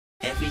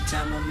every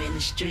time I'm in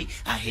the street,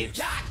 I hear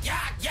yak,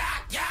 yak,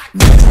 yak, yak.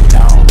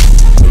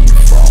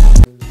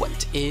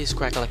 What is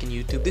cracking like in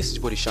YouTube? This is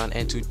your buddy Sean,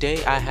 and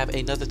today I have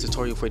another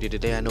tutorial for you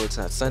today. I know it's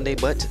not Sunday,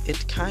 but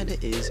it kinda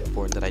is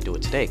important that I do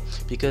it today,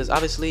 because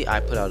obviously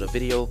I put out a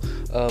video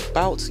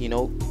about,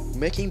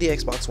 making the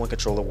Xbox One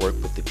controller work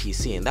with the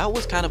PC, and that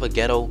was kind of a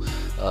ghetto,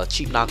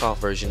 cheap knockoff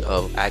version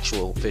of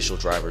actual official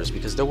drivers,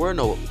 because there were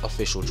no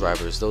official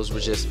drivers. Those were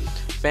just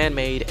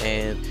fan-made,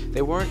 and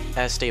they weren't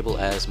as stable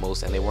as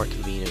most, and they weren't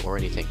convenient or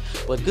anything.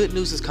 But good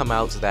news has come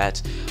out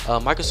that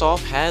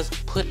Microsoft has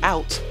put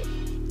out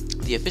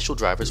the official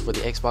drivers for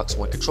the Xbox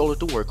One controller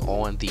to work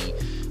on the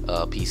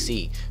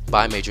PC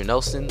by Major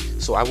Nelson.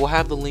 So I will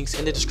have the links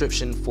in the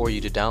description for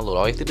you to download.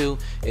 All you have to do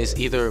is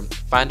either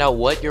find out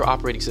what your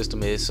operating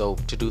system is. So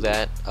to do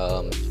that,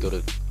 go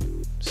to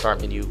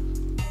Start menu,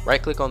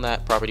 right click on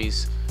that,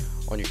 Properties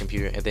on your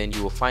computer, and then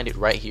you will find it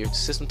right here,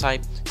 System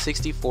Type,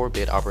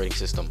 64-bit operating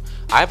system.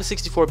 I have a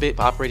 64-bit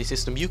operating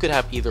system. You could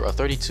have either a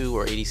 32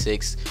 or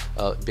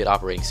 86-bit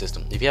operating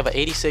system. If you have an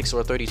 86 or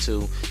a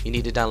 32, you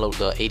need to download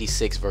the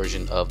 86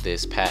 version of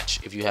this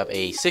patch. If you have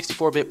a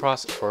 64-bit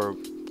processor or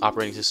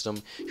operating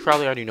system, you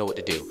probably already know what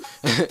to do.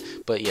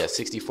 But yeah,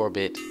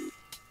 64-bit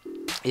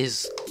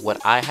is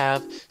what I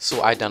have,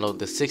 so I download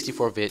the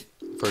 64-bit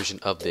version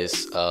of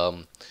this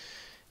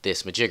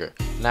this majigger.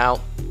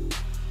 Now,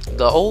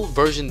 the old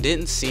version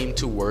didn't seem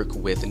to work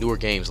with newer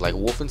games like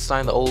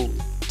Wolfenstein. The old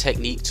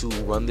technique to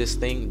run this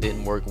thing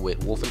didn't work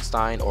with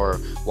Wolfenstein or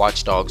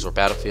Watch Dogs or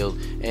Battlefield,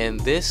 and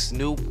this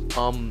new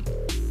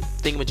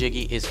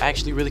thingamajiggy is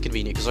actually really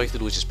convenient, because all you have to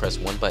do is just press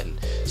one button.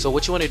 So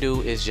what you want to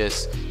do is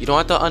you don't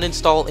have to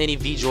uninstall any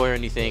VJoy or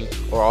anything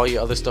or all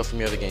your other stuff from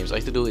your other games. All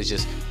you have to do is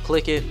just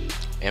click it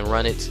and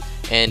run it,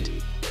 and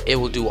it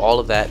will do all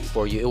of that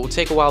for you. It will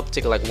take a while,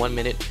 take like 1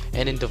 minute,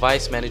 and in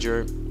Device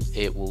Manager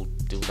it will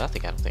do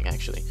nothing, I don't think,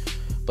 actually.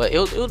 But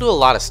it'll do a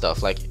lot of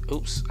stuff, like,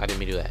 oops, I didn't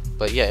mean to do that.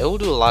 But yeah, it will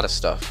do a lot of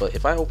stuff. But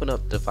if I open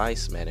up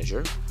Device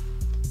Manager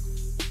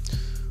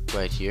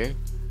right here,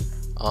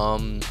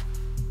 I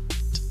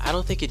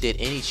don't think it did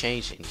any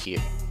change in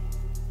here.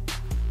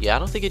 Yeah, I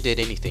don't think it did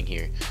anything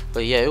here.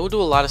 But yeah, it will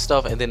do a lot of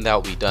stuff, and then that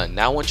will be done.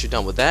 Now once you're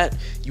done with that,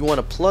 you want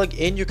to plug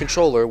in your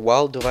controller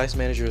while Device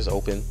Manager is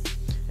open,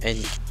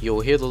 and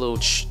you'll hear the little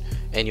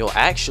and you'll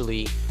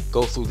actually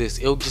go through this.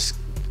 It'll just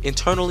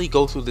internally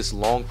go through this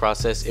long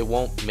process. It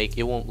won't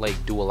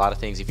like do a lot of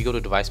things. If you go to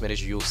Device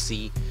Manager, you'll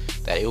see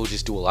that it will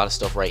just do a lot of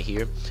stuff right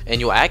here, and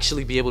you'll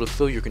actually be able to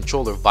feel your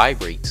controller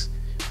vibrate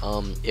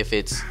if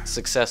it's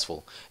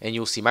successful. And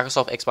you'll see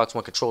Microsoft Xbox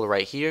One controller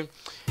right here,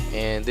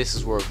 and this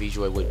is where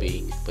VJoy would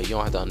be, but you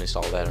don't have to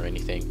uninstall that or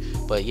anything.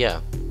 But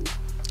yeah,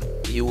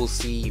 you will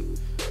see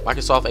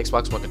Microsoft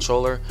Xbox One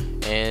controller,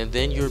 and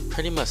then you're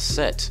pretty much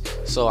set.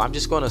 So I'm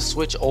just going to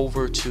switch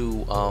over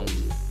to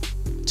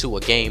a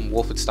game,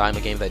 Wolfenstein,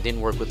 a game that didn't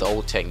work with the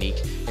old technique,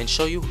 and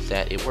show you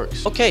that it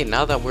works. Okay,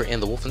 now that we're in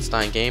the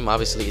Wolfenstein game,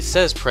 obviously it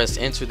says press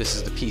enter. This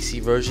is the PC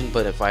version,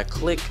 but if I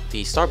click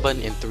the start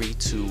button in 3,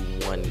 2,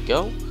 1,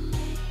 go,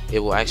 it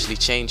will actually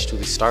change to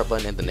the start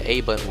button, and then the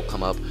A button will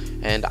come up.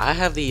 And I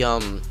have the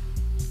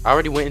I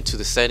already went into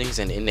the settings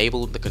and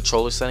enabled the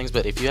controller settings,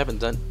 but if you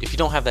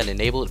don't have that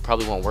enabled, it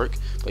probably won't work.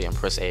 But yeah,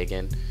 press A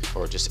again,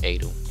 or just A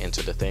to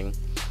enter the thing.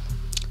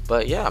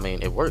 But yeah, I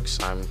mean, it works.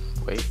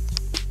 Wait,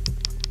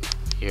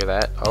 hear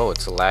that? Oh,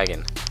 it's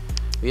lagging.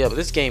 But yeah, but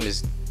this game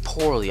is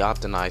poorly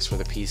optimized for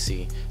the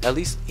PC. At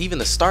least even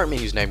the start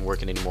menu is not even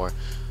working anymore,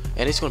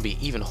 and it's going to be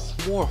even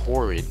more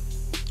horrid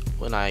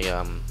when I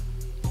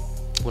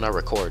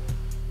record.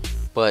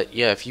 But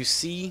yeah, if you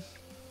see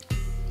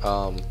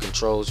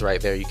controls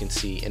right there, you can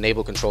see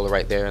enable controller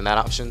right there in that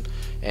option,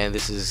 and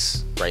this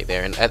is right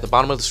there, and at the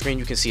bottom of the screen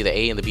you can see the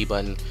A and the B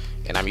button,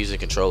 and I'm using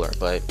controller.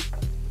 But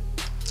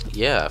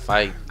yeah, if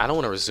I don't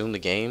want to resume the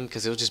game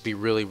because it'll just be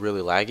really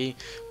laggy.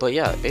 But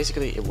yeah,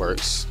 basically it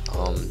works,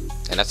 and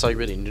that's all you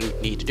really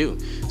need to do.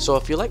 So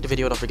if you liked the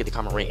video, don't forget to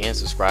comment, rate, and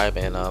subscribe,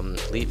 and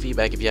leave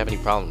feedback if you have any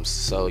problems.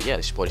 So yeah,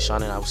 this is your boy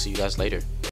Sean, and I will see you guys later.